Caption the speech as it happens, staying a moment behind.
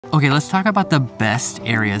Okay, let's talk about the best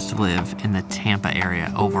areas to live in the Tampa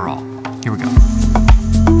area overall. Here we go.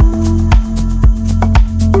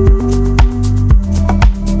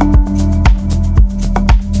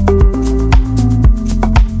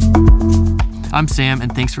 I'm Sam,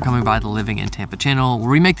 and thanks for coming by the Living in Tampa channel, where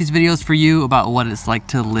we make these videos for you about what it's like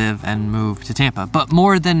to live and move to Tampa. But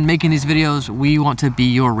more than making these videos, we want to be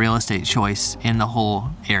your real estate choice in the whole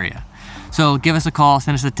area. So give us a call,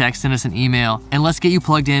 send us a text, send us an email, and let's get you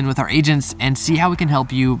plugged in with our agents and see how we can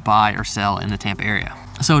help you buy or sell in the Tampa area.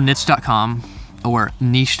 So niche.com or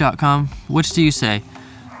niche.com, which do you say?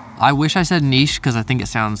 I wish I said niche because I think it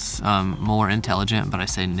sounds more intelligent, but I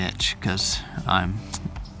say niche because I'm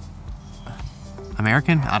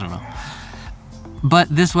American? I don't know. But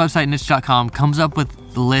this website, niche.com, comes up with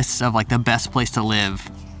lists of like the best place to live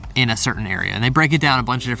in a certain area. And they break it down a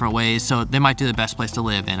bunch of different ways. So they might do the best place to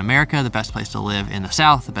live in America, the best place to live in the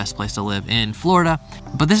South, the best place to live in Florida.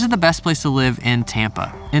 But this is the best place to live in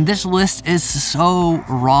Tampa. And this list is so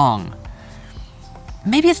wrong.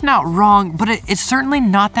 Maybe it's not wrong, but it's certainly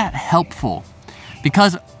not that helpful.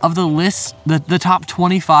 Because of the list, the top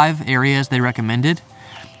 25 areas they recommended,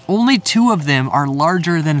 only 2 of them are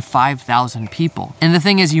larger than 5,000 people. And the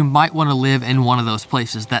thing is, you might want to live in one of those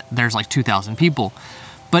places that there's like 2,000 people.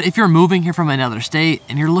 But if you're moving here from another state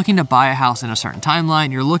and you're looking to buy a house in a certain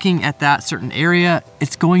timeline, you're looking at that certain area,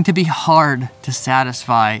 it's going to be hard to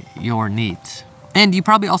satisfy your needs. And you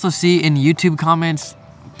probably also see in YouTube comments,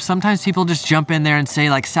 sometimes people just jump in there and say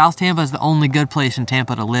like South Tampa is the only good place in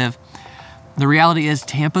Tampa to live. The reality is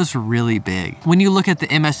Tampa's really big. When you look at the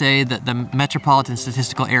MSA, the Metropolitan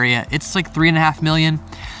Statistical Area, it's like 3.5 million.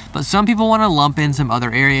 But some people want to lump in some other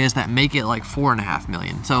areas that make it like 4.5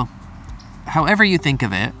 million. So however you think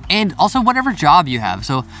of it, and also whatever job you have.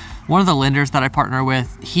 So one of the lenders that I partner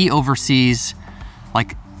with, he oversees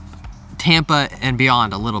like Tampa and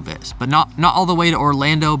beyond a little bit, but not all the way to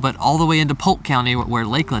Orlando, but all the way into Polk County where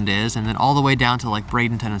Lakeland is, and then all the way down to like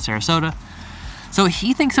Bradenton and Sarasota. So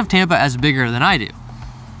he thinks of Tampa as bigger than I do.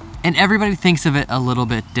 And everybody thinks of it a little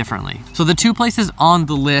bit differently. So the 2 places on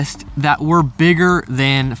the list that were bigger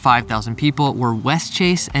than 5,000 people were West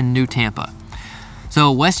Chase and New Tampa.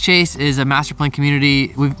 So West Chase is a master plan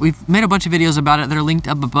community. We've made a bunch of videos about it. They're linked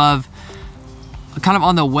up above, kind of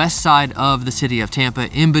on the west side of the city of Tampa,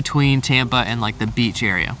 in between Tampa and like the beach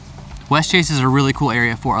area. West Chase is a really cool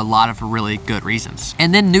area for a lot of really good reasons.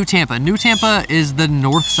 And then New Tampa. New Tampa is the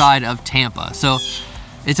north side of Tampa. So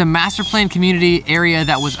it's a master plan community area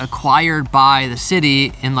that was acquired by the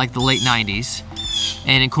city in like the late 90s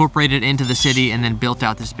and incorporated into the city and then built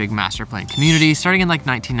out this big master plan community starting in like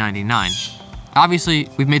 1999. Obviously,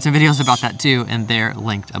 we've made some videos about that too, and they're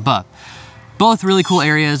linked above. Both really cool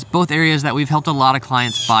areas, both areas that we've helped a lot of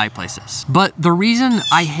clients buy places. But the reason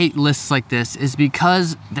I hate lists like this is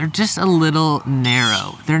because they're just a little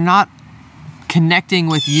narrow. They're not connecting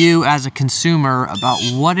with you as a consumer about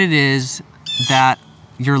what it is that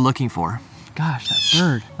you're looking for. Gosh, that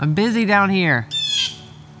bird. I'm busy down here.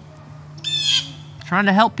 Trying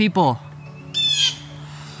to help people.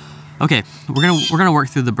 Okay, we're gonna work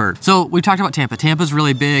through the bird. So we talked about Tampa. Tampa's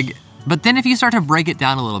really big. But then if you start to break it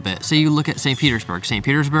down a little bit, so you look at St. Petersburg. St.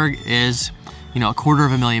 Petersburg is, you know,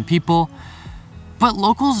 250,000 people, but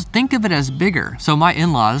locals think of it as bigger. So my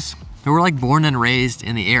in-laws, who were like born and raised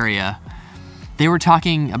in the area, they were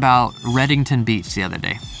talking about Reddington Beach the other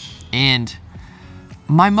day. And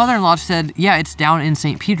my mother-in-law said, yeah, it's down in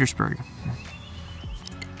St. Petersburg.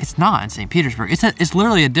 It's not in St. Petersburg. It's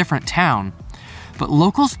literally a different town, but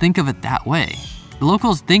locals think of it that way.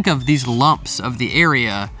 Locals think of these lumps of the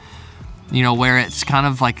area, you know, where it's kind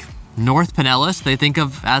of like North Pinellas, they think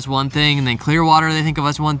of as one thing, and then Clearwater, they think of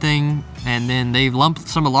as one thing, and then they lump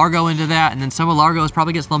some of Largo into that, and then some of Largo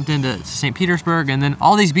probably gets lumped into St. Petersburg, and then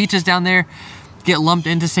all these beaches down there get lumped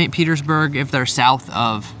into St. Petersburg if they're south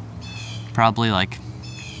of probably like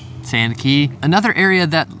Sand Key. Another area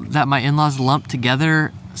that my in-laws lump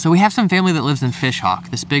together, so we have some family that lives in Fishhawk,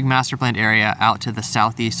 this big master planned area out to the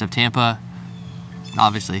southeast of Tampa.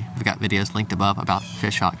 Obviously, we've got videos linked above about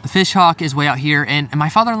Fishhawk. The Fishhawk is way out here, and my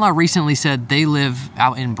father-in-law recently said they live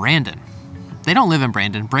out in Brandon. They don't live in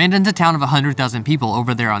Brandon. Brandon's a town of 100,000 people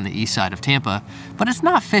over there on the east side of Tampa, but it's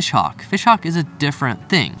not Fishhawk. Fishhawk is a different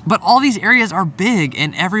thing. But all these areas are big,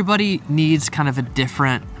 and everybody needs kind of a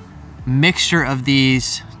different mixture of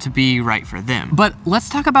these to be right for them. But let's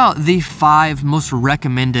talk about the 5 most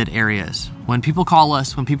recommended areas. When people call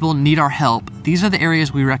us, when people need our help, these are the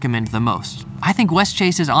areas we recommend the most. I think West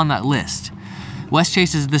Chase is on that list. West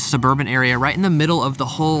Chase is this suburban area right in the middle of the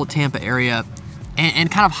whole Tampa area, and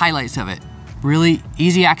kind of highlights of it. Really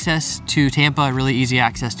easy access to Tampa, really easy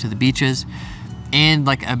access to the beaches. and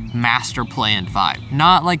like a master planned vibe.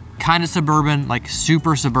 Not like kind of suburban, like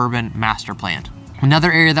super suburban, master planned.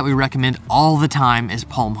 Another area that we recommend all the time is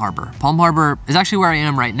Palm Harbor. Palm Harbor is actually where I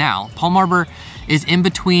am right now. Palm Harbor is in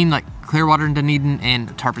between like Clearwater and Dunedin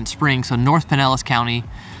and Tarpon Springs, so North Pinellas County.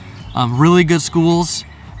 Really good schools.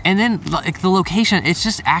 And then like the location, it's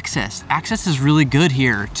just access. Access is really good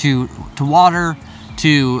here to water, to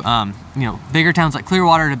you know, bigger towns like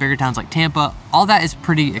Clearwater, to bigger towns like Tampa. All that is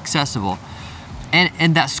pretty accessible.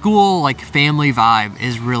 And that school like family vibe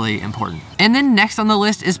is really important. And then next on the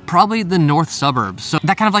list is probably the north suburbs. So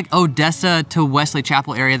that kind of like Odessa to Wesley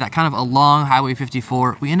Chapel area, that kind of along Highway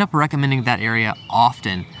 54, we end up recommending that area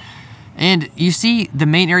often. And you see the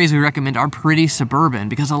main areas we recommend are pretty suburban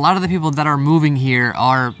because a lot of the people that are moving here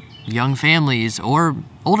are young families or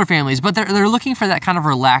older families, but they're looking for that kind of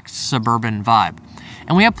relaxed suburban vibe.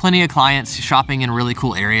 And we have plenty of clients shopping in really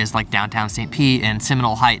cool areas like downtown St. Pete and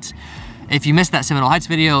Seminole Heights. If you missed that Seminole Heights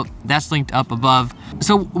video, that's linked up above.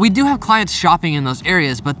 So we do have clients shopping in those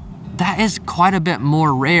areas, but that is quite a bit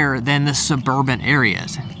more rare than the suburban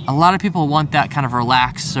areas. A lot of people want that kind of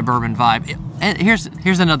relaxed suburban vibe. And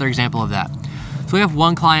here's another example of that. So we have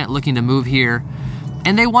one client looking to move here,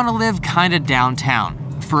 and they want to live kind of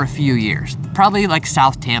downtown for a few years. Probably like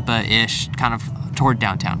South Tampa-ish, kind of toward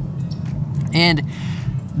downtown. And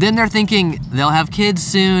then they're thinking they'll have kids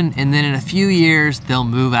soon, and then in a few years, they'll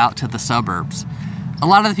move out to the suburbs. A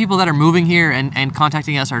lot of the people that are moving here and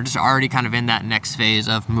contacting us are just already kind of in that next phase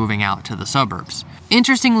of moving out to the suburbs.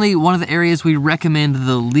 Interestingly, one of the areas we recommend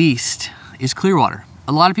the least is Clearwater.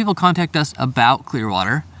 A lot of people contact us about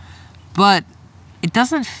Clearwater, but it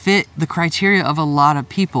doesn't fit the criteria of a lot of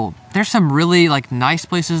people. There's some really like nice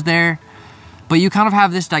places there, but you kind of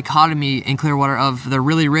have this dichotomy in Clearwater of the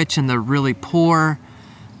really rich and the really poor,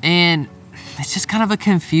 and it's just kind of a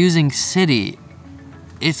confusing city.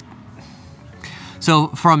 So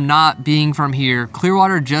from not being from here,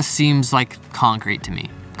 Clearwater just seems like concrete to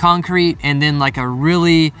me. Concrete, and then like a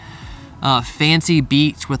really fancy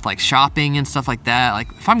beach with like shopping and stuff like that.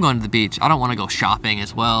 Like if I'm going to the beach, I don't want to go shopping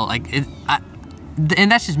as well. Like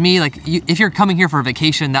and that's just me. Like if you're coming here for a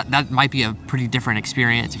vacation, that might be a pretty different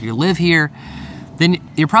experience. If you live here, then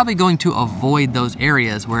you're probably going to avoid those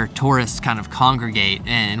areas where tourists kind of congregate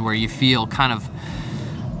and where you feel kind of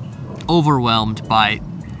overwhelmed by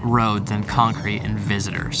roads and concrete and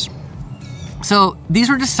visitors. So these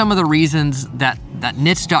were just some of the reasons that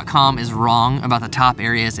niche.com is wrong about the top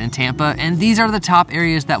areas in Tampa, and these are the top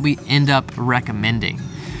areas that we end up recommending.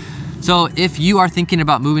 So if you are thinking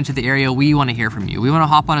about moving to the area, we want to hear from you. We want to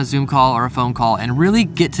hop on a Zoom call or a phone call and really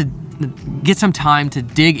get some time to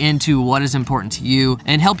dig into what is important to you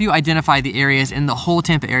and help you identify the areas in the whole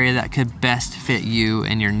Tampa area that could best fit you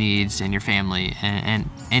and your needs and your family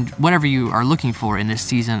and whatever you are looking for in this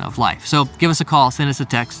season of life. So give us a call, send us a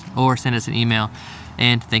text, or send us an email,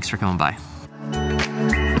 and thanks for coming by.